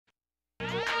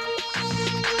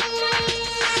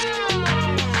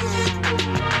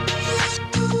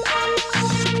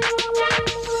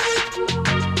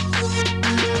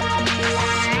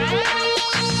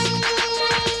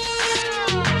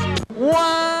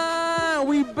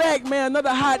back, man.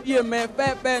 Another hot year, man.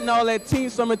 Phat and all that. Teen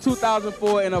Summer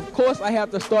 2004. And, of course, I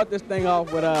have to start this thing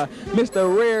off with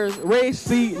Mr. Ray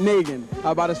C. Nagin. I'm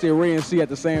about to say Ray and C at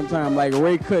the same time, like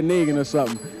Ray Cut Nagin or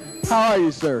something. How are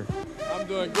you, sir? I'm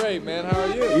doing great, man. How are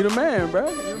you? You the man, bro.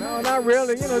 No, not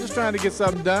really. You know, just trying to get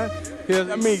something done.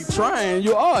 I mean, trying.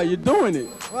 You are. You're doing it.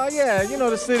 Well, yeah. You know,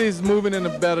 the city's moving in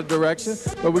a better direction,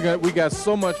 but we got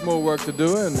so much more work to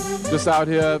do, and just out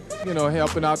here, you know,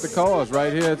 helping out the cause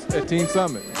right here at Teen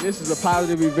Summit. This is a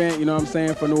positive event, you know what I'm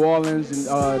saying, for New Orleans.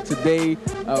 And today,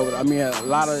 I mean, a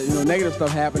lot of negative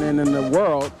stuff happening in the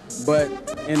world, but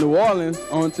in New Orleans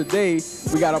on today,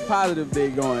 we got a positive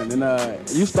day going, and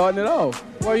you starting it off.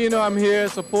 Well, you know, I'm here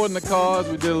supporting the cause.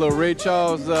 We did a little Ray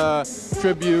Charles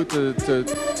tribute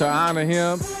to honor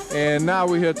him, and now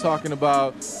we're here talking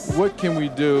about what can we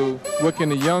do, what can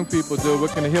the young people do, what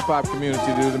can the hip-hop community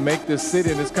do to make this city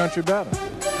and this country better.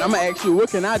 And I'm going to ask you, what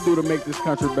can I do to make this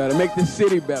country better, make this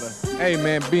city better? Hey,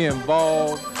 man, be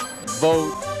involved,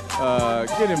 vote,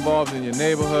 get involved in your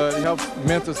neighborhood, help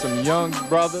mentor some young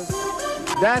brothers.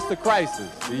 That's the crisis.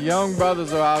 The young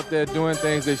brothers are out there doing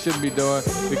things they shouldn't be doing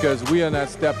because we are not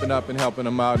stepping up and helping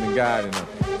them out and guiding them.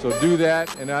 So do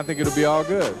that, and I think it'll be all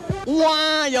good.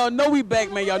 Wow, y'all know we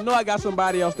back, man. Y'all know I got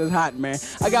somebody else that's hot, man.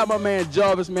 I got my man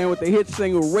Jarvis, man, with the hit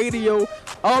single Radio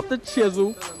Off the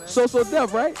Chisel. So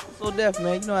Def, right? So Def,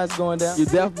 man. You know how it's going down. You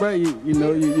Def, bro. You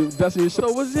know, you dusting your show.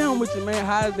 So what's down with you, man?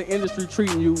 How is the industry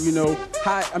treating you? You know,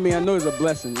 I mean, I know it's a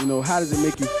blessing. You know, how does it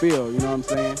make you feel? You know what I'm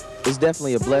saying? It's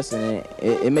definitely a blessing, and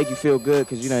it make you feel good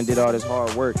because you done did all this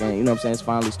hard work, and you know what I'm saying, it's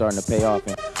finally starting to pay off.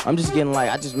 And I'm just getting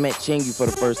I just met Chingy for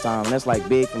the first time, and that's like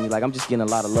big for me. Like, I'm just getting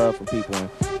a lot of love from people, and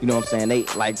you know what I'm saying, they,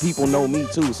 like, people know me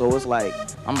too, so it's like,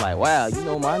 I'm like, wow, you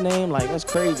know my name? Like, that's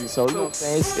crazy. So, you know what I'm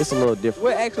saying, it's a little different.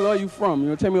 Where actually are you from? You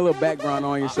know, tell me a little background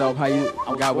on yourself, how you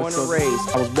got what's so.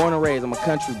 I was born and raised, I'm a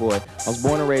country boy. I was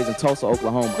born and raised in Tulsa,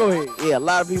 Oklahoma. Go ahead. Yeah, a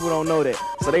lot of people don't know that.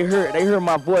 So they heard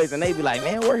my voice, and they be like,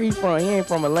 man, where he from? He ain't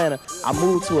from Atlanta. I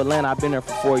moved to Atlanta. I've been there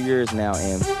for 4 years now,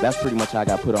 and that's pretty much how I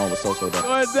got put on with So Def.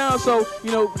 Going down, so,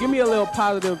 you know, give me a little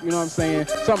positive, you know what I'm saying,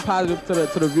 something positive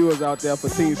to the viewers out there for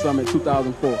Teen Summit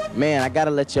 2004. Man, I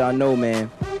gotta let y'all know, man,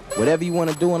 whatever you want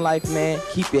to do in life, man,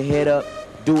 keep your head up.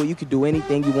 Do it. You can do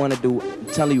anything you want to do. I'm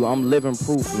telling you, I'm living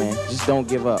proof, man. Just don't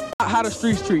give up. How the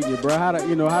streets treating you, bro? How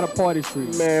the party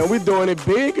streets? Man, we doing it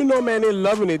big, you know, man. They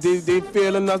loving it. They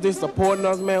feeling us. They supporting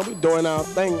us, man. We doing our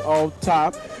thing off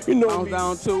top. You know,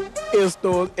 down too. In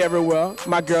stores everywhere.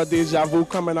 My girl Deja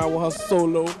coming out with her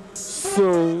solo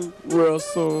soon, real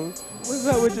soon. What's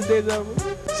up with your Deja?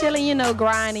 Chilling, you know,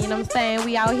 grinding. You know what I'm saying?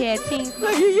 We out here at Teen.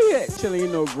 Look, yeah, chilling, you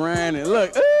know, grinding.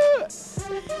 Look.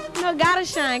 You know, gotta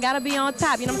shine, gotta be on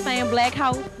top, you know what I'm saying? Black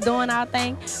House, doing our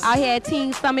thing. Out here at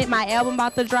Teen Summit, my album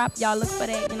about to drop. Y'all look for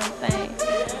that, you know what I'm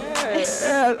saying?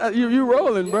 Yeah, you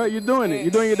rolling, bro. You're doing it. You're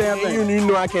doing your damn thing. You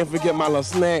know I can't forget my little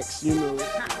snacks, you know.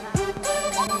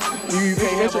 You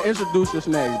introduce your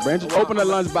snacks, bro. Just open the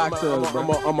lunchbox to us, bro.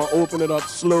 I'm going to open it up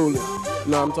slowly.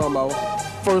 You know what I'm talking about?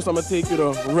 First, I'm going to take you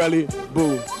to Relly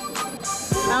Boo.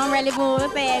 I'm Relly Boo,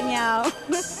 what's that, y'all?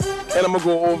 And I'm going to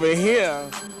go over here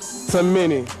to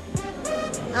Minnie.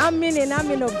 I'm Minnie and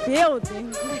I'm in the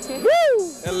building.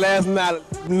 Woo! And last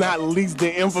not least,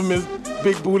 the infamous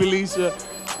Big Booty Leisha.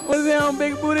 What's that on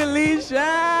Big Booty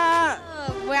Leisha?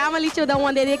 Well, I'm gonna let you the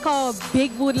one that they call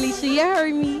Big Booty Leisha. You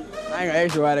heard me? I ain't gonna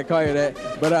ask you why they call you that.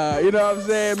 But you know what I'm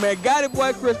saying, man. Gotty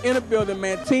boy Chris in the building,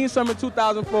 man. Teen Summer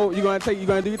 2004. You gonna do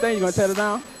your thing? You gonna tear it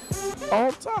down?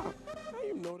 On top. How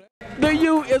you know that? The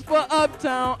U is for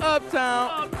Uptown.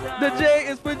 The J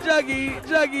is for Juggy.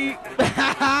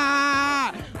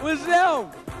 What's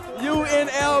up?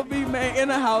 U.N.L.V, man, in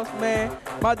the house, man.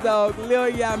 My dog, Lil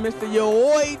Ya, Mr. Yo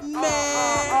Hoyt,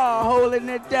 man. Holding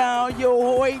it down, yo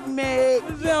Hoyt, man.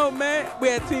 What's up, man? We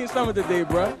at Teen Summit today,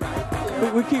 bro.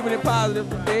 We keeping it positive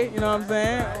today, you know what I'm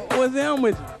saying? What's up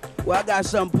with you? Well, I got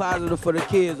something positive for the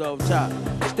kids off top.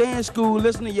 Stay in school,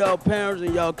 listen to y'all parents,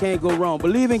 and y'all can't go wrong.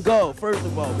 Believe in God, first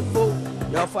of all. Before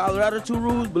y'all follow the other two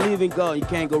rules, believe in God, you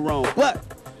can't go wrong. But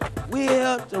we're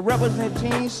here to represent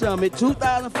Teen Summit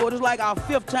 2004. This is like our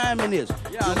 5th time in this.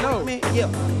 Yeah, I know. Yeah.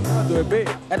 I'll do it big.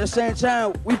 At the same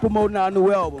time, we promoting our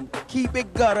new album. Keep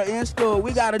It Gutter in store.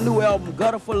 We got a new album,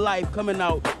 Gutter for Life, coming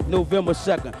out November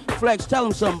 2nd. Flex, tell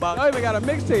them something about it. Y'all even got a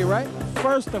mixtape, right?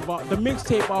 First of all, the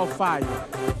mixtape on fire.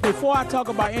 Before I talk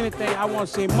about anything, I want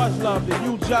to say much love to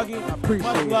you, Juggy.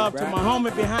 Much love to my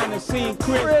homie behind the scene,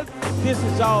 Chris. This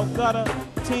is all Gutter.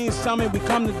 Teen Summit, we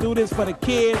come to do this for the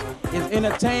kids. It's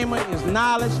entertainment, it's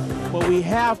knowledge, but we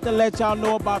have to let y'all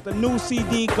know about the new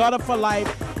CD, Gutter for Life,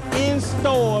 in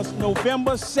stores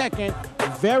November 2nd.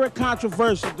 Very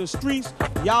controversial. The streets,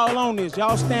 y'all on this.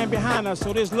 Y'all stand behind us,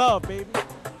 so this love, baby.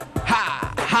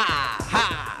 Ha, ha,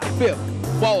 ha. Fifth,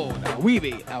 whoa,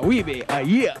 Weebie, a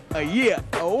year,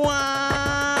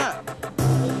 one.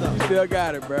 You still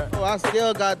got it, bro. Oh, I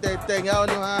still got that thing. Y'all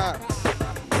know how.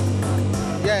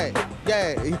 Yeah.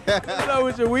 What's up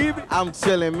with your Weebie? I'm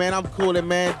chilling, man. I'm coolin',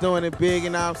 man. Doing it big, you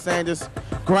know what I'm saying? Just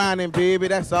grinding, baby.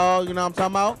 That's all, you know what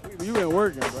I'm talking about? You been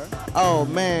working, bro. Oh,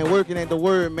 man, working ain't the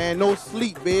word, man. No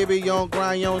sleep, baby. You don't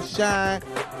grind, you don't shine.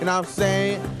 You know what I'm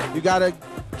saying? You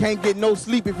can't get no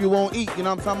sleep if you won't eat. You know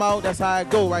what I'm talking about? That's how it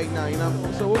go right now, you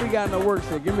know? So what we got in the works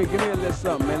here? Give me a little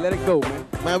something, man. Let it go, man.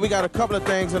 Man, we got a couple of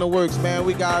things in the works, man.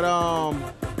 We got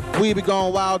Weebie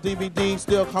Gone Wild DVD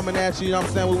still coming at you know what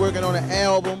I'm saying? We're working on an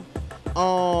album.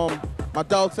 My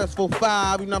dog Successful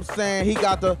 5, you know what I'm saying? He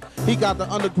got the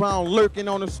underground lurking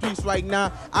on the streets right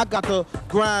now. I got the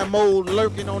grind mode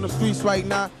lurking on the streets right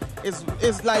now.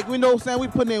 It's like, you know what I'm saying, we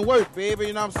putting in work, baby,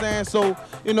 you know what I'm saying? So,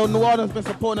 you know, New Orleans been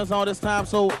supporting us all this time,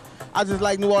 so I just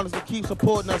like New Orleans to keep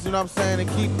supporting us, you know what I'm saying, and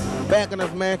keep backing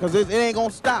us, man, because it ain't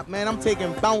gonna stop, man. I'm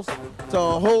taking bounce to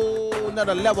a whole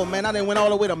nother level, man. I done went all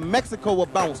the way to Mexico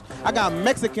with bounce. I got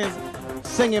Mexicans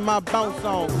singing my bounce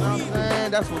songs, you know what I'm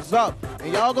saying? That's what's up.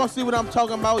 And y'all gonna see what I'm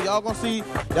talking about. Y'all gonna see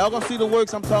the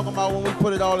works I'm talking about when we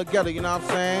put it all together, you know what I'm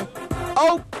saying?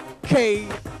 Okay,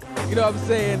 you know what I'm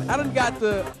saying? I done got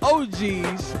the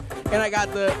OGs and I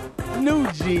got the new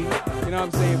G, you know what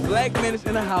I'm saying? Black Menace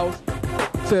in the house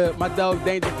to my dog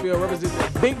Dangerfield, represents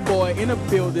the big boy in the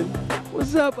building.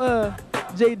 What's up,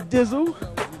 J Dizzle?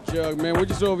 Jug, man, we're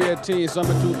just over here at Teen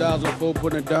Summer 2004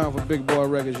 putting it down for Big Boy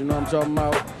Records, you know what I'm talking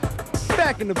about?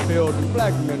 Back in the building,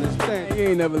 Black Menace. Man, you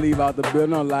ain't never leave out the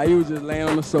building, don't lie. You was just laying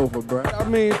on the sofa, bro. I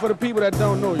mean, for the people that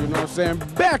don't know, you know what I'm saying?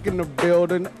 Back in the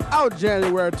building, out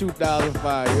January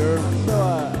 2005, you heard?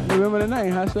 So, November the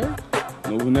 9th, huh, sir?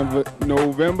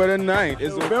 November the 9th.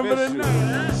 It's November the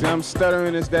 9th. See, I'm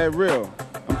stuttering, it's that real.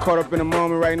 I'm caught up in the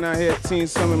moment right now here at Teen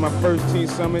Summit, my first Teen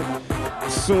Summit.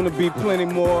 Soon to be plenty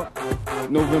more.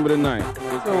 November the 9th.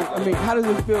 So, I mean, how does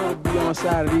it feel to be on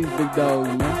side of these big dogs,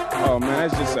 man? Oh, man,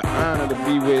 that's just an honor to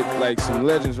be with, like, some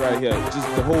legends right here.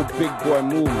 Just the whole big boy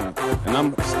movement. And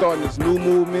I'm starting this new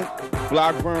movement,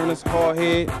 Block Burners,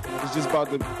 Hardhead. It's just about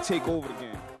to take over the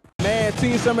game. Man,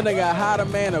 Teen Summit, they got hotter,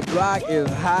 man. The block is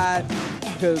hot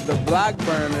because the Block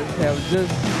Burners have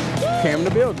just came in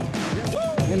the building.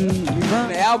 And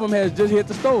the album has just hit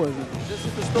the stores. Just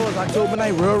hit the stores October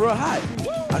 9th, real hot.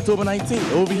 October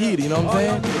 19th, overheated, you know what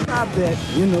I'm saying? Cop that,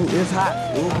 you know, it's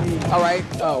hot. Overheated. All right,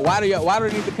 why do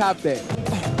they need to cop that?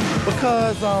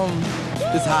 Because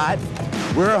it's hot,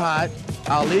 we're hot,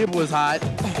 our label is hot,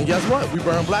 and guess what? We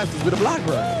burn blocks because we're the block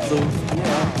burn. So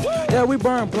yeah, we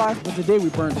burn blocks, but today we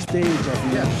burned the stage up.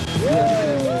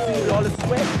 Yeah. See all the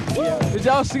sweat. Yeah. Did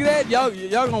y'all see that? Y'all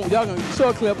gonna show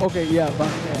a clip? Okay, yeah.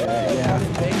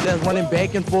 That's running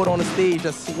back and forth on the stage,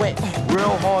 just sweat,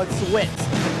 real hard sweat.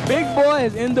 Big boy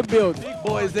is in the building. Big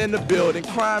boy is in the building.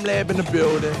 Crime Lab in the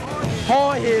building.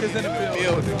 Hardhead is in the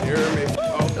building. You hear me?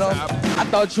 I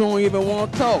thought you don't even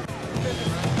want to talk.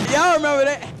 Y'all remember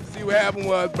that? See what happened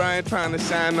was Brian trying to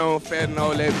shine on Phat and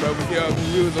all that, but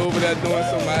we was over there doing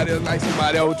somebody else, like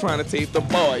somebody else trying to take the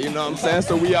boy, you know what I'm saying?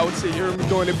 So we out here, you hear me,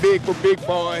 doing it big for Big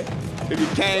Boy. If you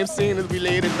came, seen us, we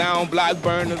laid it down, Block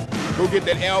Burners. Go get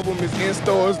that album, it's in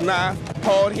stores now.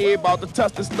 Hardhead about to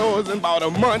touch the stores in about a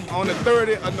month. On the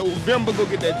 30th of November, go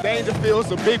get that Dangerfield,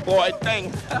 so Big Boy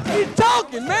thing. He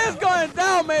talking, man, it's going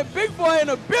down, man. Big boy in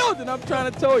the building, I'm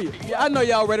trying to tell you. Yeah, I know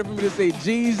y'all ready for me to say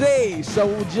Jeezy,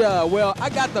 Soulja. Well, I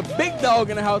got the big dog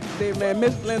in the house today, man.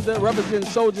 Miss Linda representing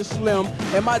Soulja Slim,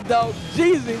 and my dog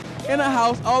Jeezy in the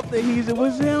house off the Heezy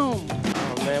with him.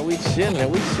 Oh, man, we chilling.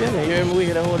 You hear me? We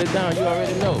here to hold it down. You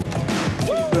already know.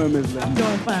 How you doing, Miss Linda? I'm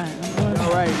doing fine.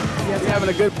 All right. Yes, you having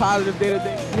a good, positive day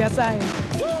today? Yes, I am.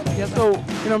 Yes, so, you know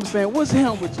what I'm saying? What's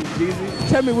him with you, Jeezy?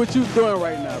 Tell me what you doing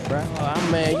right now, bro.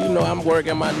 Man, you know I'm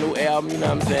working my new album, you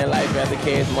know what I'm saying? Life After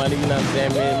Cash Money, you know what I'm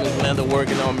saying? Me and Miss Linda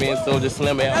working on me and Soulja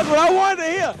Slim album. That's what I wanted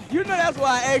to hear. You know that's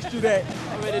why I asked you that.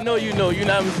 I already know you know what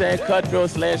I'm saying? Cutthroat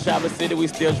 / Choppa City, we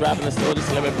still dropping the Soulja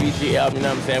Slim and PG album, you know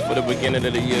what I'm saying? For the beginning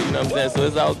of the year, you know what I'm saying? So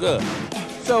it's all good.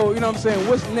 So, you know what I'm saying?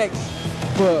 What's next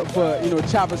for you know,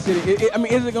 Choppa City? I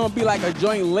mean, is it gonna be like a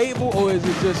joint label, or is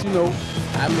it just, you know?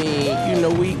 I mean, you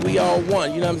know, we all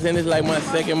one, you know what I'm saying? It's like my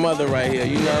second mother right here,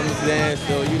 you know what I'm saying?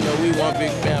 So, you know, we one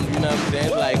big family, you know what I'm saying?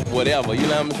 It's like whatever, you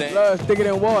know what I'm saying? Love, stick it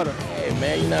in water. Hey,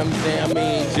 man, you know what I'm saying? I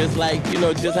mean, just like, you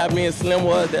know, just how me and Slim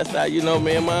was, that's how, you know,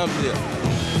 me and Mom did.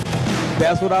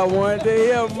 That's what I wanted to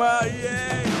hear, Ma,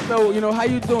 yeah. So, you know, how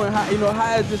you doing? How, you know,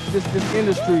 how is this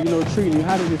industry, you know, treating you?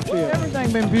 How does it feel?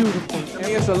 Everything been beautiful. I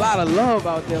mean, it's a lot of love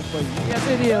out there for you. Yes,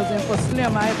 it is. And for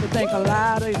Slim, I have to thank a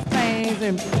lot of his fans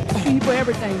and people.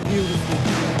 Everything's beautiful.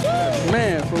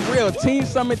 Man, for real, Teen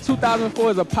Summit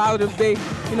 2004 is a positive day.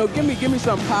 You know, give me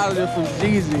something positive from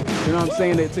Jeezy, you know what I'm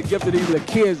saying, to give to these little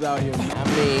kids out here, man. I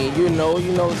mean, you know,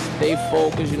 stay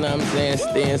focused, you know what I'm saying,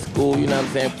 stay in school, you know what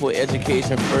I'm saying, put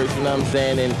education first, you know what I'm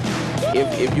saying, and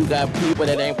if you got people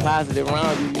that ain't positive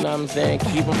around you, you know what I'm saying,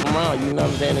 keep them around you, you know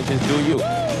what I'm saying, and just do you.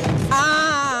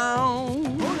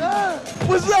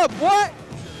 What's up, what?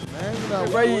 Man, you know,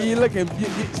 bro, you looking,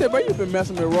 bro, you been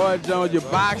messing with Roy Jones, you're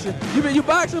boxing. You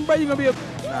boxing, bro? You gonna be a...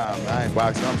 Nah, man, I ain't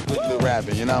boxing, I'm strictly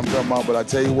rapping, you know what I'm talking about, but I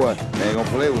tell you what, they ain't gonna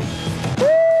play with me.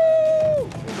 Woo!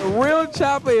 The real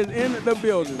Choppa is in the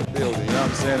building. You know what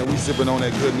I'm saying, and we sipping on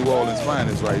that good New Orleans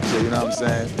finest right here, you know what I'm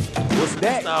saying? What's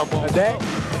that?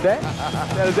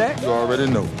 That? You already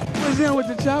know. What's in with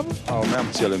the Choppa? Oh, man,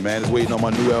 I'm chilling, man. Just waiting on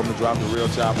my new album to drop, The Real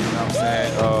Choppa, you know what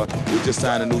I'm saying? We just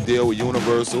signed a new deal with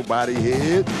Universal, Body Head,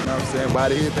 you know what I'm saying?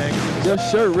 Body Head bangers. Your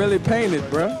shirt really painted,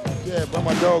 bro. Yeah, but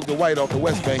my dog, the white off the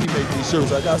West Bank, he made these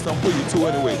shirts. I got something for you, too,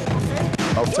 anyway.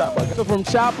 Off top, I got. So from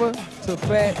Choppa to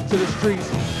Phat to the streets,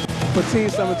 for Teen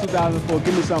Summer 2004,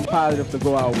 give me something positive to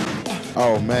go out with.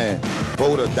 Oh, man.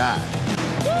 Vote or die.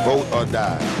 Vote or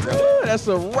die. Ooh, that's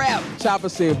a rap. Choppa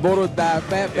said, vote or die.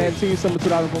 Phat, Teen Summer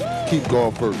 2004. Keep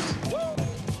going first.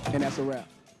 And that's a rap.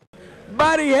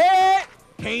 Body head.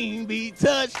 Can't be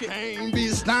touched, can't be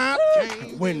stopped,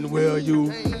 can't. When will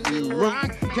you be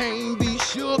rocked? Can't be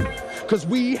shook, cause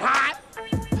we hot.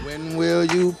 When will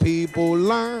you people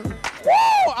learn?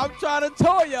 Woo! I'm trying to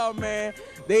tell y'all, man.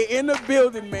 They in the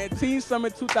building, man. Teen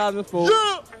Summit 2004.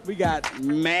 Yeah. We got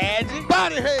Magic.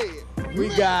 Bodyhead. We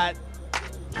got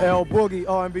L-Boogie,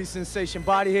 R&B sensation.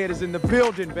 Bodyhead is in the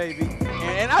building, baby.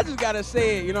 And I just gotta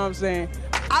say it, you know what I'm saying?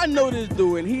 I know this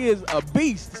dude, and he is a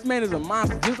beast. This man is a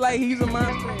monster. Just like he's a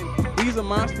monster, and he's a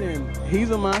monster, and he's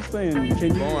a monster, and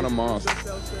can you... Born a monster.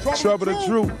 Trouble the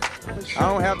truth. I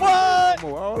don't have to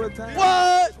more all the time.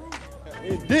 What?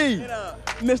 Indeed.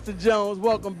 Mr. Jones,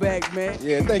 welcome back, man.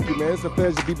 Yeah, thank you, man. It's a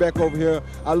pleasure to be back over here.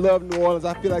 I love New Orleans.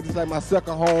 I feel like it's like my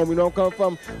second home. You know, I'm coming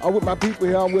from, I'm with my people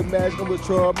here. I'm with Magic, I'm with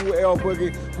Trouble, I'm with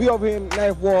L-Boogie. We over here in the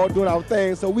Ninth Ward doing our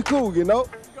thing, so we cool, you know?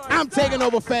 I'm taking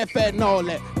over Phat and all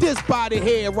that. This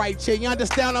Bodyhead right here, you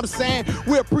understand what I'm saying?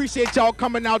 We appreciate y'all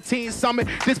coming out Teen Summit.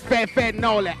 This Phat and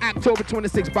all that. October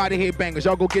 26th, Bodyhead bangers.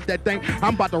 Y'all go get that thing.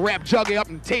 I'm about to wrap Juggy up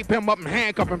and tape him up and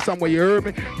handcuff him somewhere, you heard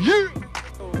me? Yeah!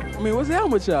 I mean, what's the hell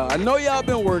with y'all? I know y'all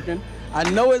been working. I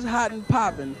know it's hot and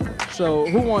popping. So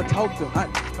who want to talk to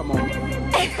him? Come on.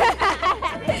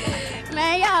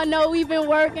 Man, y'all know we've been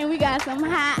working. We got some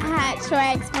hot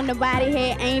tracks from the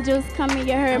Bodyhead Angels coming,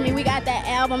 you heard me. We got that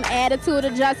album Attitude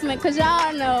Adjustment, because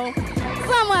y'all know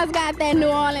some of us got that New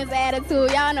Orleans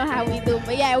attitude. Y'all know how we do.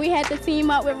 But yeah, we had to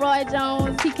team up with Roy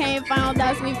Jones. He came, found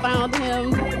us, we found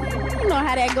him. You know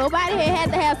how that go. Bodyhead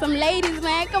had to have some ladies,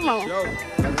 man. Come on. Yo,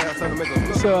 gotta have something to make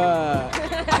us look.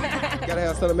 Gotta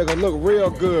have something to make us look real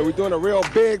good. We're doing it real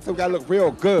big, so we gotta look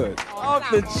real good. Off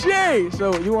the chain.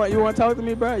 So you want to talk to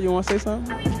me, bro? You want to say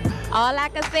something? All I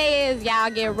can say is y'all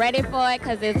get ready for it,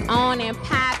 because it's on and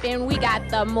popping. We got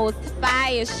the most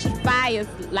fire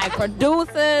like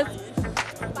producers.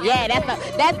 Yeah,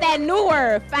 that's that new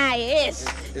word, fire-ish.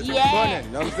 It's bunning.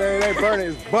 You know what I'm saying? It ain't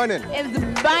burning, it's bunning.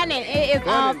 It's bunning. It is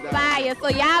on fire. So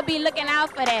y'all be looking out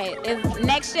for that. It's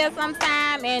next year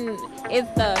sometime, and it's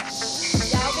the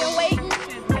y'all been waiting,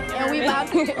 and we about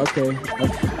to. Okay.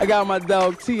 I got my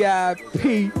dog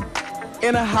T.I.P.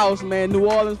 in the house, man. New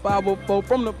Orleans 504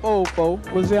 from the 404.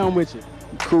 What's down with you?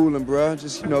 Coolin', bro.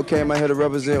 Just, came out here to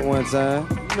represent one time.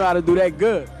 You know how to do that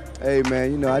good. Hey,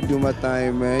 man, I do my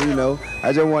thing, man.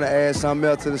 I just want to add something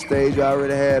else to the stage. You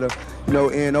already had a,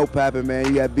 N.O. popping, man.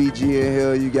 You got BG in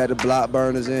here. You got the block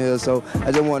burners in here. So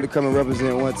I just wanted to come and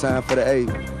represent one time for the A.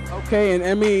 Okay, and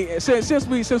I mean, since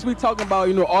we talking about,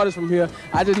 artists from here,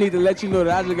 I just need to let you know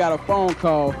that I just got a phone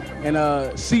call, and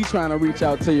C trying to reach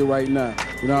out to you right now.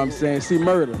 You know what I'm saying? C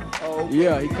Murder. Oh, okay.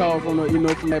 Yeah, he called from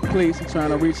from that place. He trying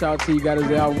to reach out to you. Got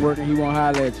his album working. He want to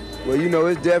holler at you. Well,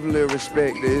 it's definitely a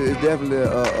respect. It's definitely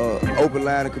a open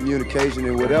line of communication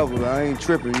and whatever. I ain't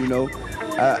tripping,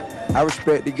 I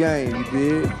respect the game, you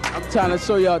dig? I'm trying to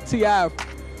show y'all T.I.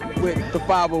 with the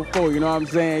 504, you know what I'm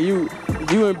saying? You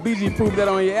and BG proved that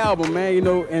on your album, man,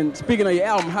 and speaking of your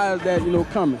album, how is that,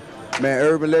 coming? Man,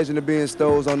 Urban Legend of Being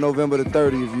Stoles on November the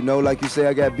 30th, like you say,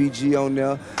 I got BG on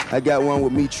there. I got one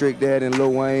with Me, Trick Dad, and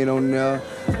Lil Wayne on there.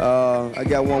 I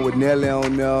got one with Nelly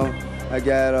on there. I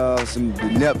got some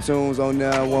Neptunes on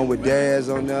there, one with Daz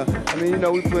on there. I mean, you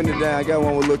know, we putting it down. I got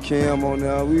one with Lil Kim on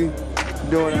there. We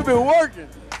doing it. You been working.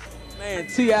 Man,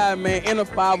 T.I., man, in a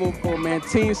 504, man,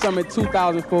 Teen Summit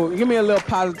 2004. Give me a little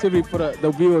positivity for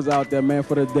the viewers out there, man,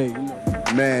 for the day. You know?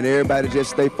 Man, everybody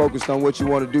just stay focused on what you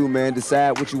want to do, man.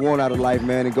 Decide what you want out of life,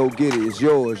 man, and go get it. It's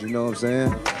yours, you know what I'm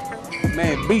saying?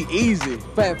 Man, be easy.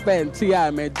 Phat and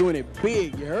T.I., man, doing it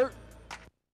big, you heard?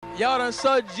 Y'all done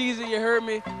saw Jeezy, you heard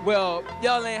me? Well,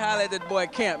 y'all ain't holler at that boy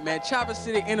Camp, man. Choppa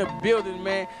City in the building,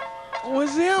 man.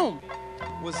 What's him?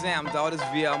 What's him, dog? This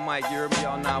VL Mike, you heard me?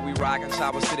 Y'all now we rockin'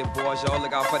 Choppa City, boys. Y'all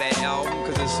look out for that album,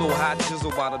 cause it's so hot,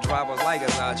 jizzle about to drive us like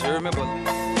us out, you hear me? But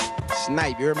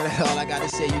Snipe, you heard me? That's all I gotta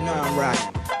say. You know I'm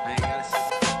rocking. I ain't gotta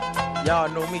say. Y'all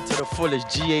know me to the fullest.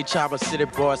 GA Choppa City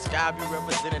boy, Skyview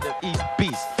representative, East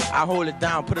Beast. I hold it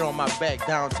down, put it on my back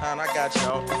downtown. I got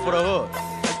y'all for the hood.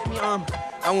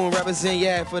 I want to represent,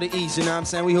 yeah, for the East, you know what I'm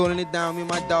saying? We holding it down, me and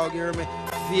my dog, you hear me?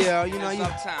 Yeah, you know, you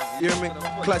hear me?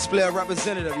 Clutch player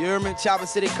representative, you hear me? Choppa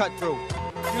City cutthroat.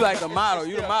 You like the model,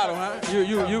 you the model, huh?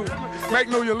 You.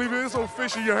 Magnolia, leave it, it's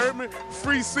official, you heard me?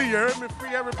 Free C, you heard me? Free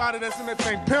everybody that's in that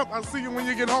thing. Pimp, I see you when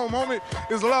you get home, homie.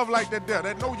 It's love like that there.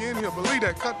 That know you in here, believe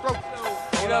that, cutthroat.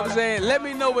 You know what I'm saying? Let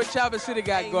me know what Choppa City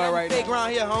got going right now. Big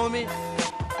around here, homie.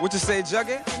 what you say,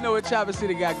 Juggy? You know what Choppa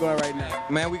City got going right now?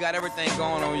 Man, we got everything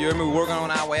going on. You hear me? We're working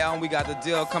on our way out, and we got the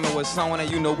deal coming with someone,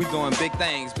 and you know we doing big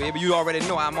things, baby. You already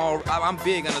know I'm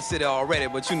big in the city already,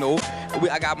 but you know,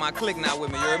 I got my clique now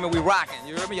with me. You hear me? We rocking.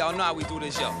 You hear me? Y'all know how we do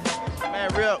this show.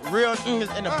 Man, real things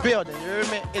in the building. You hear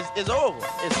me? It's over.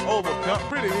 It's over, pimp. I'm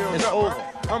pretty healed it's up. Over.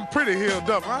 Huh? I'm pretty healed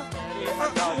up, huh?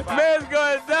 Man's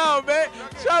going down, man.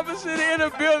 Choppa City in the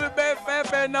building, man.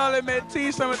 Phat and all that, man.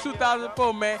 Teen Summer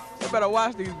 2004, man. You better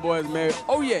watch these boys, man.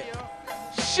 Oh, yeah.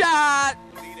 Shot.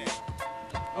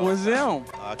 What's them?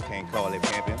 I can't call it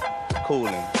pimping.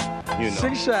 Cooling, you know.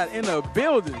 6 shot in the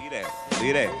building. See that.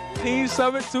 See that. Teen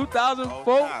Summer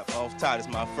 2004. Off top. It's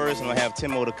my first, and I have 10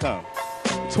 more to come.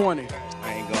 20.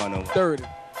 I ain't going nowhere. 30.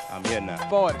 I'm here now.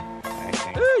 40.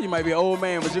 You might be an old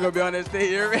man, but you're going to be on that stage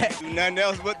here. Do nothing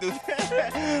else but do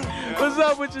What's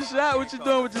up with your shot? What you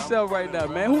doing with yourself right now,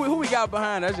 man? Who we got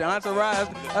behind? That's your entourage.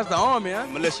 That's the army, huh?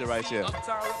 Militia right here.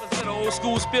 Represent old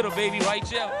school spitter, baby, right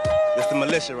here. It's the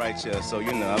militia right here. So,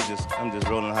 you know, I'm just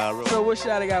rolling how I roll. So what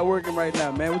shot I got working right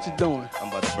now, man? What you doing? I'm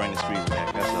about to bring the streets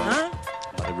back. That's all. Huh?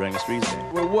 I'm about to bring the streets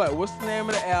back. Well, what? What's the name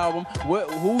of the album?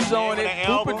 Who's on it?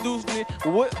 Who produced it?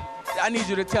 What? I need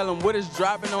you to tell them what is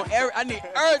dropping on I need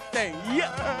everything. Yeah.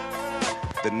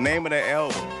 The name of the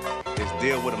album is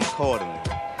Deal With Them Accordingly.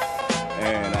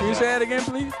 And Can you say that again,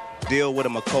 please? Deal With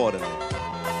Them Accordingly.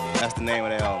 That's the name of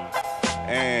the album.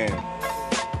 And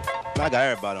I got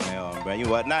everybody on the album, bro. You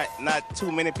know what? Not too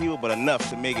many people, but enough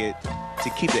to make it, to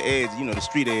keep the edge, you know, the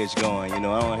street edge going. You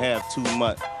know, I don't have too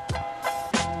much.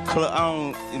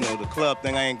 The club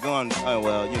thing, I ain't going,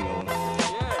 well, you know.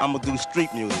 I'm gonna do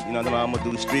street music, you know what I'm gonna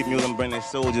do street music and bring the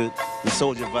Soulja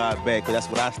vibe back, because that's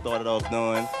what I started off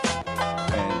doing.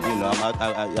 And, you know,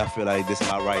 I feel like this is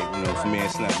my right, you know, for me and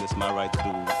Slim, this is my right to do.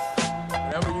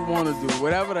 Whatever you wanna do,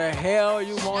 whatever the hell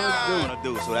you wanna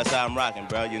do. So that's how I'm rocking,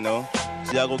 bro, you know.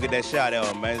 So y'all go get that shot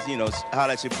out, man. You know,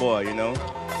 holla at your boy, you know.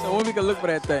 So when we can look for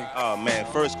that thing? Oh, man,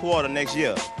 first quarter next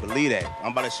year. Believe that.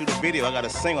 I'm about to shoot a video. I got a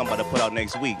single I'm about to put out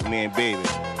next week, me and Baby.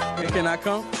 Can I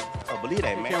come? Oh, believe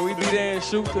that, man. Can we be there and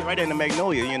shoot? Right there in the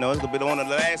Magnolia, you know. It's gonna be one of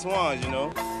the last ones, you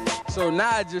know. So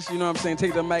now I just, you know what I'm saying,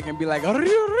 take the mic and be like,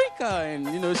 Eurica, and,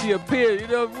 you know, she appeared, you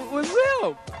know, what's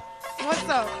up? What's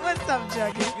up? What's up,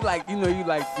 Juggy? You like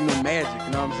magic,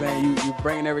 you know what I'm saying? You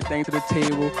bringing everything to the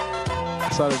table. I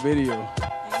saw the video.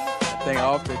 That thing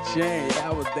off the chain. Yeah,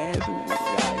 I was dancing.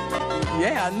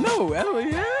 Yeah, I know.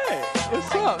 Yeah.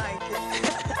 What's up?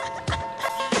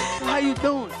 How you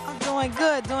doing? I'm doing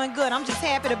good, doing good. I'm just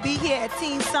happy to be here at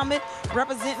Teen Summit,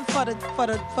 representing for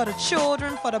the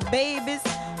children, for the babies,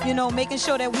 you know, making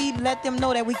sure that we let them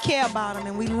know that we care about them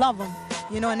and we love them,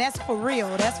 you know, and that's for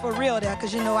real. That's for real there,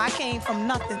 because, you know, I came from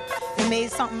nothing and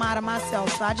made something out of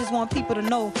myself. So I just want people to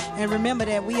know and remember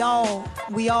that we all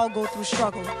go through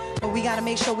struggle, but we got to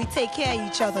make sure we take care of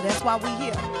each other. That's why we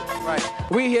here. Right.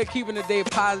 We here keeping the day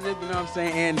positive, you know what I'm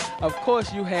saying? And, of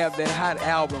course, you have that hot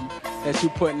album that you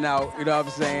putting out, you know what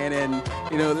I'm saying? And,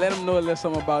 you know, let them know a little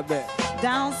something about that.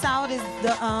 Down South is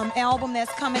the album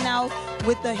that's coming out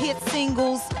with the hit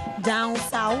singles Down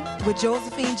South with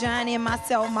Josephine, Johnny, and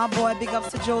myself. My boy, big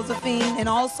ups to Josephine. And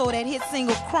also that hit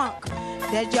single Crunk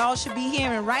that y'all should be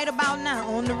hearing right about now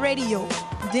on the radio.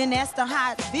 Then that's the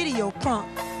hot video Crunk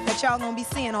that y'all gonna be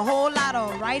seeing a whole lot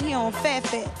of right here on Phat.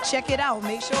 Check it out.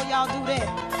 Make sure y'all do that.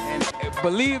 And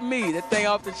believe me, that thing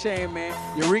off the chain, man.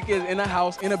 Eurica is in a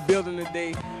house, in a building today.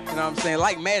 You know what I'm saying?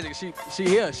 Like magic, she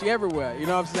here, she everywhere. You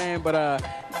know what I'm saying? But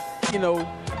you know,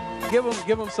 give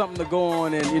them something to go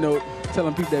on and, you know, tell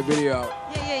them peep that video out.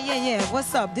 Yeah.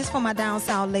 What's up? This for my down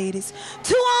south ladies.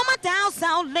 To all my down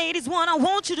south ladies, what I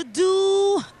want you to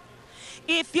do.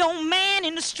 If your man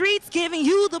in the streets giving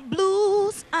you the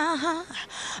blues, I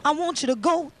want you to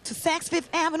go to Saks Fifth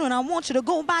Avenue and I want you to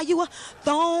go buy you a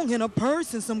thong and a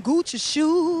purse and some Gucci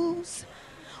shoes.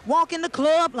 Walk in the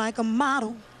club like a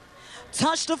model.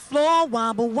 Touch the floor,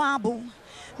 wobble, wobble.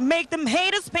 Make them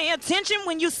haters pay attention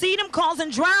when you see them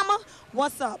causing drama.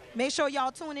 What's up? Make sure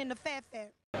y'all tune in to Phat.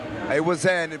 Hey, what's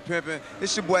happening, pimpin'?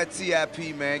 It's your boy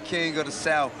T.I.P., man, King of the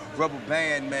South, Rubber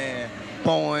Band, man.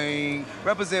 Boing.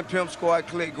 Represent Pimp Squad,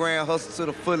 Click Grand, hustle to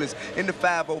the fullest. In the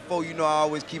 504, you know I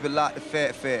always keep it locked to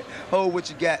Phat. Hold what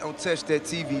you got, don't touch that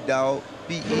TV, dog.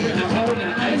 Be easy.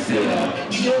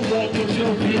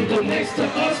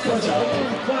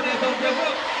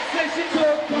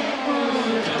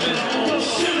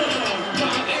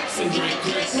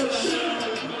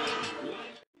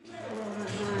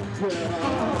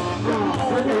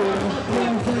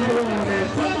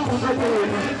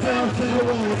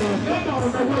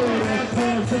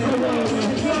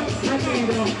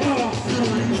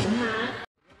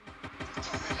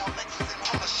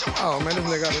 Oh man, this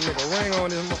nigga got a nigga ring on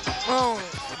his phone.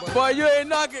 Boy, you ain't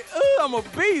knocking. I'm a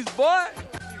beast, boy.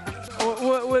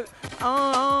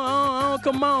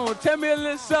 Come on, tell me a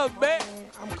little something, man.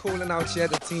 I'm cooling out here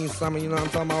at the Teen Summer, you know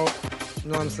what I'm talking about?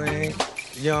 You know what I'm saying?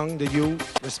 Young, the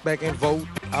youth, respect and vote,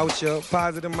 out here,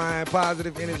 positive mind,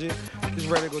 positive energy. Just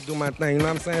ready to go do my thing, you know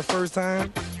what I'm saying? First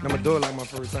time, and I'm gonna do it like my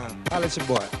first time. I'll let your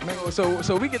boy.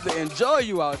 So we get to enjoy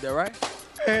you out there, right?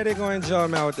 Yeah, they gonna enjoy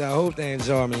me out there. I hope they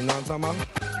enjoy me, you know what I'm talking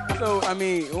about? So, I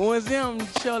mean, when's them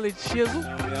Charlie Chisel?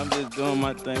 I'm just doing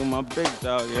my thing with my big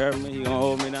dog, you heard me? He gonna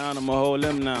hold me down, I'm gonna hold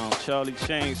him down. Charlie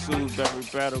Chain, Salisbury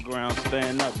Battleground,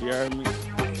 stand up, you heard me?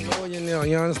 Oh, you know,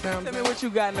 you understand? Tell me what you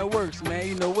got in the works, man.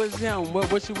 You know, what's him?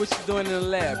 What you doing in the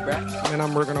lab, bruh? Man,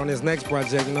 I'm working on this next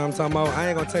project, you know what I'm talking about? I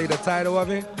ain't gonna tell you the title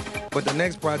of it, but the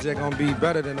next project gonna be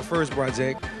better than the first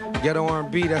project. Ghetto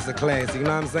R&B, that's a classic, you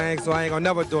know what I'm saying? So I ain't gonna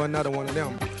never do another one of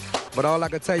them. But all I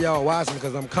can tell y'all, watch me,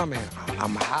 because I'm coming.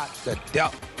 I'm hot to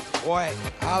death. Boy,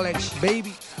 I'll let you,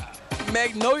 baby.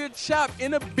 Magnolia Chop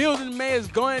in the building, man. It's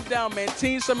going down, man.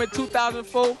 Teen Summit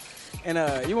 2004.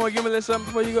 And you want to give me a little something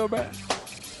before you go back?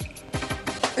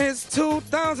 It's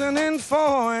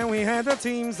 2004 and we had the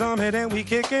Team Summit and we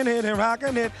kicking it and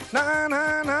rocking it.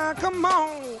 Nah, come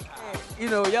on. You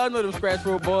know, y'all know them Scratch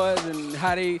Pro boys and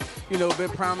how they, you know, been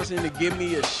promising to give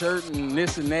me a shirt and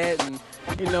this and that. And,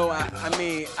 you know, I'm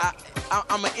going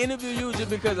to interview you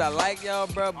just because I like y'all,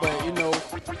 bro. But, you know,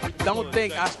 don't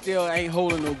think I still ain't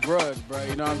holding no grudge, bro.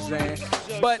 You know what I'm saying?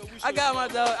 But I got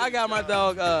my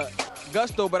dog,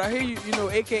 Gusto, but I hear you know,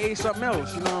 AKA something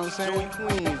else, you know what I'm saying? Joey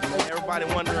Queens, man. Everybody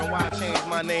wondering why I changed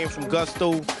my name from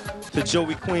Gusto to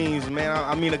Joey Queens, man.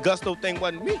 I mean, the Gusto thing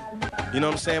wasn't me. You know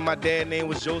what I'm saying? My dad's name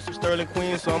was Joseph Sterling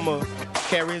Queens, so I'm going to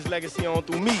carry his legacy on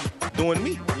through me, doing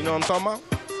me. You know what I'm talking about?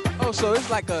 Oh, so it's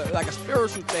like a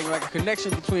spiritual thing, like a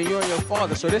connection between you and your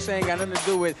father. So this ain't got nothing to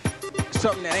do with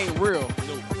something that ain't real.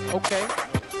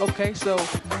 Okay, so,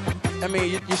 I mean,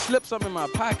 you slipped something in my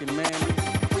pocket, man.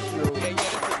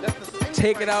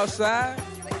 Take it outside.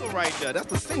 Single right there. That's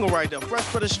the single right there. Fresh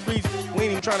for the streets. We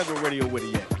ain't even trying to go radio with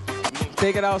it yet.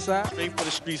 Take it outside. Straight for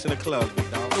the streets and the clubs, big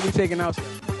dog. What we taking outside?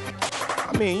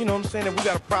 I mean, you know what I'm saying? If we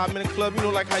got a problem in the club, you know,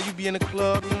 like how you be in the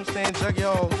club, you know what I'm saying? Juggy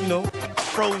all, you know,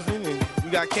 frozen, and we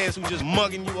got cats who just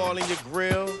mugging you all in your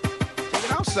grill. Take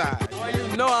it outside. Well,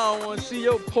 you know I don't want to see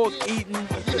your pork eating.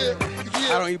 Yeah.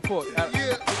 I don't eat pork.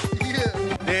 Yeah.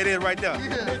 There it is right there.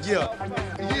 Yeah.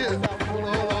 Hold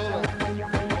on.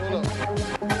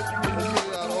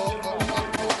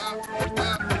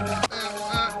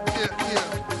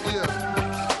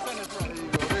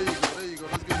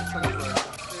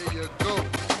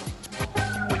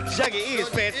 Juggy is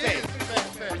fantastic.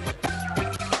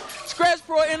 Scratch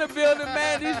Pro in the building,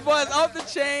 man. These boys off the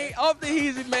chain, off the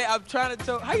easy, man. I'm trying to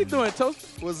toast. How you doing, Toast?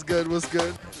 What's good?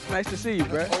 Nice to see you,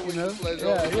 bro. Always you know? a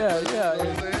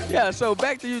pleasure. Yeah, so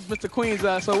back to you, Mr. Queens.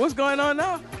 So what's going on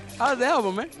now? How's the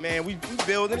album, man? Man, we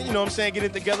building it, you know what I'm saying? Get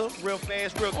it together real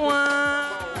fast, real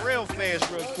quick. Real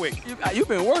fast, real quick. You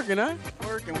been working, huh?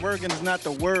 Working is not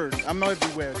the word. I'm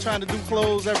everywhere, trying to do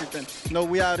clothes, everything. You know,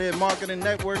 we out here marketing,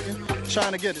 networking,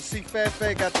 trying to get it. See,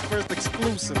 Phat got the first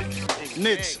exclusive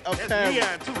niche apparel.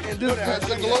 That's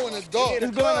the glow in the dark.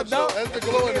 It's glow in the dark. That's the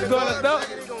glow in the dark.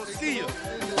 They're gonna see you.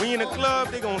 We we in the club,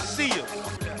 they gonna see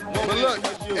us. But look,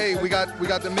 hey, we got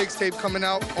the mixtape coming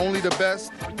out, Only the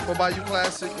Best for Bayou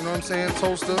Classic, you know what I'm saying?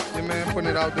 Toaster, your man putting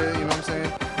it out there, you know what I'm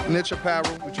saying? Niche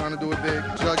Apparel, we trying to do it big.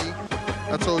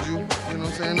 Juggy, I told you, you know what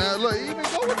I'm saying? Now look, even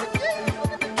go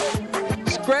with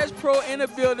the Scratch Pro in the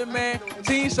building, man.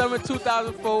 Teen Summer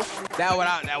 2004. That's what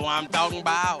I'm talking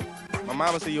about. My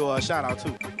mama see you a shout out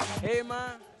too. Hey,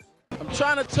 man. I'm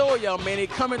trying to tell y'all, man, they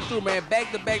coming through, man,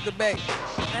 back to back to back.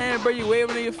 Man, bro, you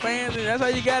waving to your fans, and that's how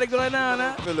you got it going on,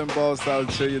 huh? Feeling boss out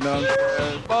here, you know what I'm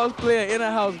saying? Boss player in the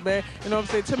house, man. You know what I'm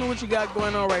saying? Tell me what you got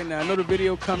going on right now. I know the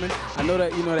video coming. I know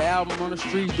that, you know, the album on the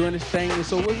streets doing this thing. And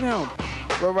so what's him?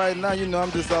 But right now, you know, I'm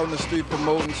just out in the street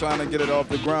promoting, trying to get it off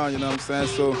the ground, you know what I'm saying?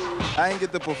 So I ain't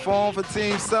get to perform for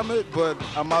Team Summit, but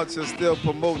I'm out here still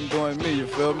promoting, doing me, you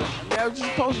feel me? Yeah, what you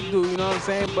supposed to do, you know what I'm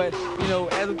saying? But, you know,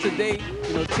 as of today,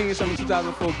 you know, Team Summit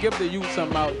 2004, give the youth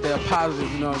something out there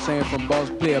positive, you know what I'm saying, from boss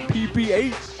player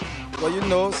PPH. Well, you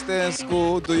know, stay in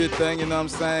school, do your thing, you know what I'm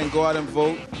saying? Go out and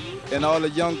vote. And all the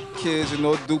young kids, you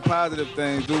know, do positive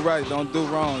things, do right, don't do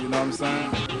wrong, you know what I'm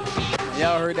saying?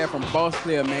 Y'all heard that from boss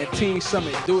player, man. Team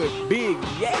Summit, do it big,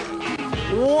 yeah.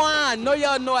 One, know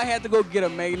y'all know I had to go get her,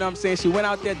 man. You know what I'm saying? She went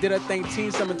out there, did her thing. Team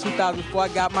Summit 2004. I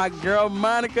got my girl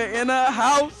Monica in her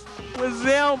house with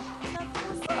them.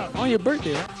 On your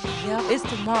birthday, right? Yeah, it's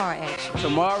tomorrow, actually.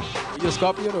 Tomorrow? You're a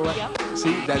Scorpio, though, right? Yep.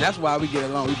 See, that's why we get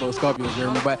along. We both Scorpios,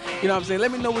 Jeremy. But, you know what I'm saying?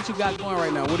 Let me know what you got going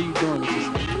right now. What are you doing with this?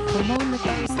 Promoting the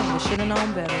third single. Should've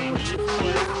known better.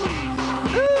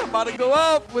 About to go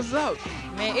up. What's up?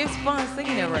 Man, it's fun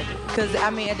singing that record. Because, I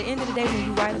mean, at the end of the day, when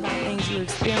you write about things you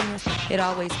experience, it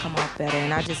always come off better.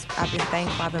 And I've been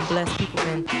thankful, I've been blessed. People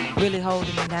been really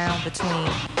holding me down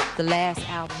between the last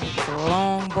album. It was a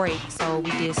long break. So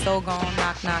we did So Gone,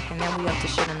 Knock Knock, and then we up to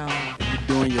Shoulda Known. You're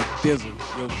doing your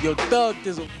thizzle, your thug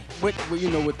thizzle, with you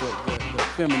know, with the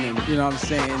feminine, you know what I'm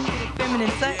saying? Feminine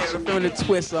touch. Yeah, the feminine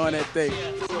twist on that thing.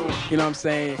 So, you know what I'm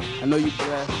saying? I know you're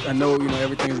blessed. I know, you know,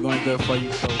 everything's going good for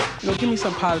you. So, you know, give me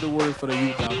some positive words for the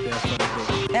youth out there for the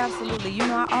day. Absolutely. You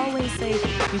know, I always say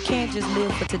you can't just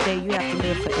live for today. You have to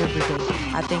live for every day.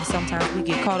 I think sometimes we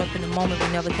get caught up in the moment. We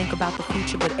never think about the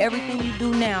future. But everything you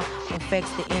do now affects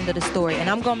the end of the story. And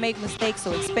I'm going to make mistakes,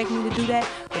 so expect me to do that.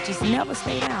 But just never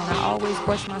stay down. I always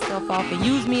brush myself off and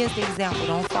use me as the example.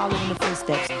 Don't follow in the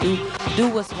footsteps. Do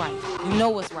what's right. You know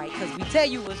what's right because we tell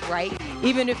you what's right.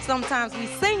 Even if sometimes we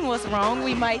sing what's wrong,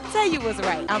 we might tell you what's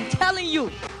right. I'm telling you.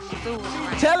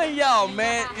 Telling y'all,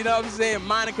 man, you know what I'm saying?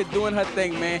 Monica doing her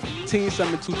thing, man. Teen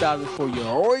Summer 2004, you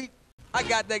alright? I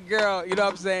got that girl, you know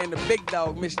what I'm saying, the big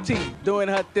dog, Miss T, doing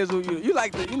her thizzle. You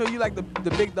like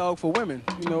the big dog for women,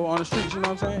 you know, on the streets, you know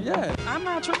what I'm saying? Yeah. I'm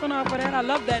not tripping off of that. I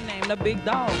love that name, the big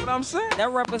dog. What I'm saying?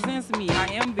 That represents me. I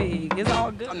am big. It's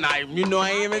all good. I'm not, you know,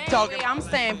 I ain't even talking. I'm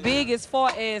saying big as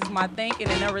far as my thinking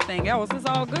and everything else. It's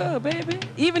all good, baby.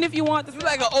 Even if you want to. You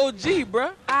like an OG,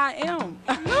 bruh. I am.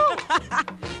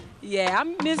 Yeah,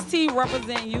 I'm Miss T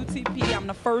representing UTP. I'm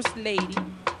the first lady.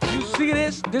 You see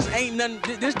this? This ain't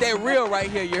nothing. This that real right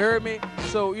here. You heard me?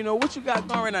 So, you know, what you got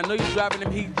going right now? I know you dropping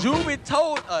them hits. Juvie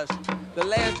told us the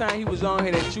last time he was on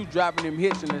here that you dropping them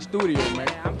hits in the studio, man.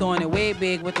 Yeah, I'm doing it way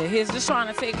big with the hits. Just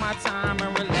trying to take my time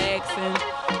and relax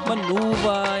and maneuver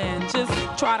and just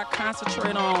try to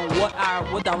concentrate on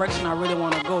what direction I really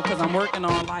want to go. Because I'm working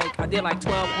on, I did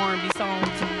 12 R&B songs.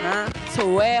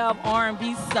 12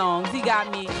 R&B songs. He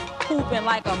got me pooping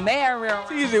like a merry.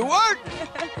 It's easy work.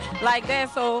 Like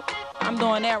that, so I'm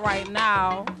doing that right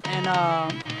now, and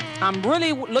I'm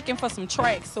really looking for some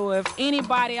tracks. So if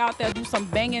anybody out there do some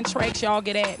banging tracks, y'all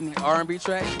get at me. R&B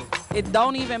tracks? It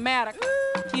don't even matter.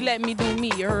 He let me do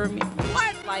me, you heard me?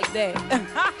 What? Like that.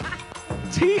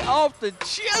 T off the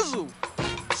chisel.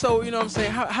 So, you know what I'm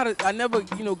saying, how did, I never,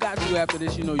 you know, got you after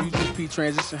this, you know, UTP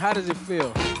transition. How does it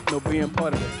feel, you know, being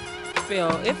part of it?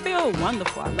 It feels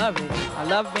wonderful. I love it. I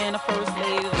love being the first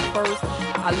lady,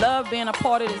 I love being a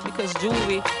part of this because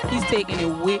Juvie, he's taking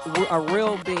it a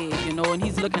real big, you know, and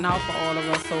he's looking out for all of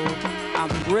us. So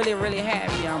I'm really, really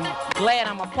happy. I'm glad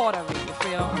I'm a part of it, you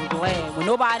feel? I'm glad. When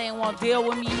nobody didn't want to deal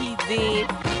with me, he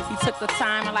did. He took the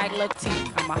time and look, T,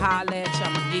 I'ma holler at you,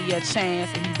 I'ma give you a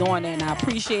chance, and he's doing that, and I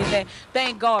appreciate that.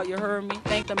 Thank God, you heard me.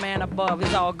 Thank the man above.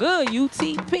 It's all good,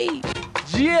 UTP.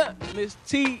 Yeah, Miss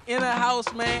T in the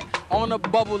house, man, on the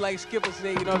bubble like Skipper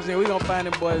said, you know what I'm saying? We're gonna find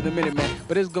them boys in a minute, man.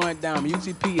 But it's going down.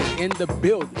 UTP is in the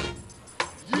building.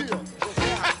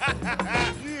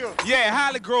 Yeah,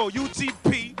 Holly Grove,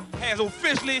 UTP has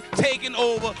officially taken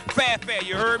over Phat,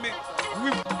 you heard me?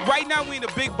 Right now we in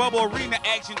the big bubble arena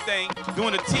action thing,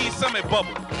 doing the Teen Summit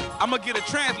bubble. I'm gonna get a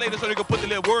translator so they can put the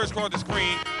little words across the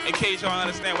screen in case y'all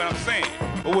understand what I'm saying.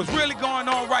 But what's really going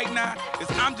on right now is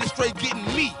I'm just straight getting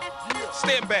me.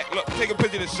 Stand back, look, take a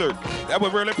picture of this shirt. That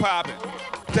was really popping.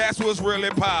 That's what's really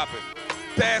popping.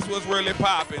 That's what's really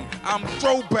popping. I'm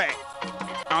throwback.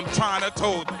 I'm trying to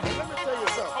told you.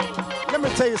 Let me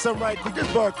tell you something right quick.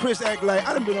 This boy Chris act like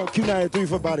I done been on Q93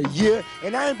 for about a year,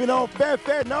 and I ain't been on Fat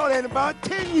and all that in about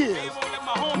 10 years.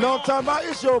 You know what I'm talking about?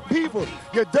 It's your people.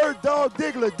 Your Dirt Dog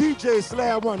Diggler, DJ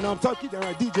Slab One. Know I'm talking, keep that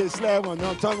right, DJ Slab One. Know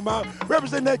I'm talking about?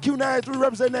 Representing that Q93,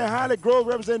 representing that Holly Grove,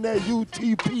 representing that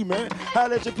UTP, man.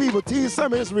 Holla at your people. Teen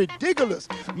Summer is ridiculous.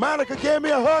 Monica gave me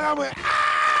a hug. I went,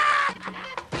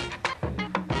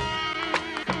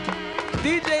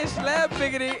 DJ Slab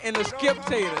Biggity and the Skip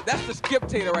Tater. That's the Skip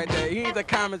Tater right there. He ain't the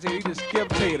commentator, he's the Skip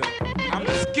Tater. I'm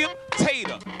the Skip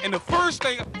Tater. And the first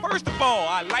of all,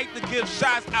 I like to give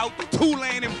shots out to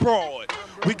Tulane and Broad.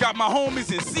 We got my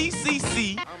homies in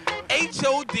CCC,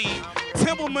 HOD,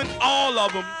 Templeman, all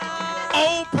of them,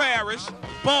 Old Parish,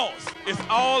 Boss. It's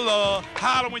all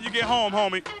holler when you get home,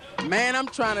 homie. Man, I'm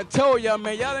trying to tell y'all,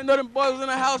 man. Y'all didn't know them boys was in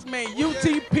the house, man.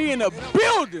 UTP in the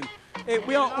building. Hey,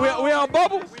 we on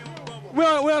bubble? We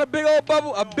on a big old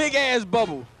bubble, a big ass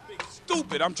bubble.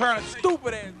 Stupid, I'm trying to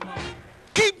stupid ass bubble.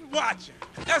 Keep watching.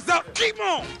 That's up, keep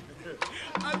on.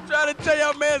 I'm trying to tell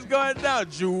y'all, man, it's going down.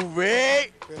 Juve.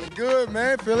 Feeling good,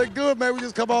 man. Feeling good, man. We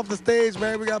just come off the stage,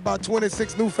 man. We got about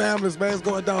 26 new families, man. It's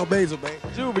going down Basil, man.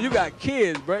 Juve, you got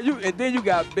kids, bro. And then you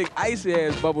got big icy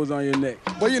ass bubbles on your neck.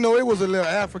 Well, you know, it was a little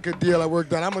Africa deal I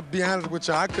worked on. I'm going to be honest with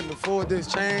y'all. I couldn't afford this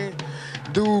chain.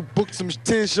 Dude booked some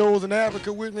 10 shows in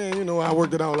Africa with me, and you know, I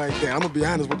worked it out like that. I'm going to be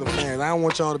honest with the fans. I don't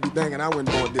want y'all to be thinking I went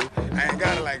and bought this. I ain't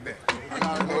got it like that.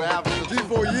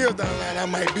 3-4 years down the line, I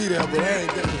might be there, but I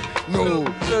ain't there. No.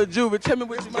 So, Juve, tell me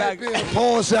what you got. Might be in a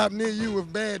pawn shop near you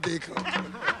if bad day comes.